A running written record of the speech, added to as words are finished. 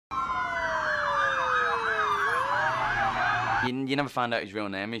You never find out his real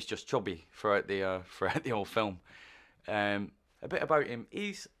name. He's just Chubby throughout the whole film. A bit about him.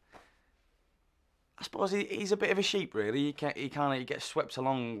 I suppose he's a bit of a sheep, really. He gets swept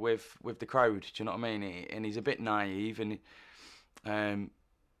along with the crowd. Do you know what I mean? And he's a bit naive, and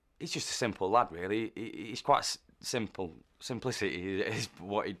he's just a simple lad, really. He's quite simple. Simplicity is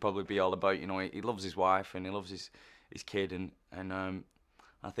what he'd probably be all about. You know, he loves his wife and he loves his kid, and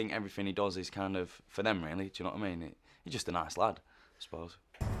I think everything he does is kind of for them, really. Do you know what I mean? He's just a nice lad, I suppose.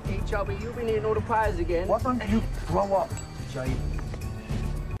 Hey, Chubby, you've been eating all the pies again. Why don't you grow up, Jay?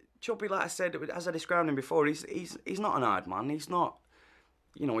 Chubby, like I said, as I described him before, he's not an hard man. He's not,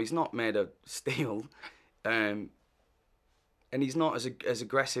 you know, he's not made of steel, and he's not as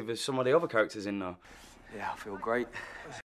aggressive as some of the other characters in there. Yeah, I feel great.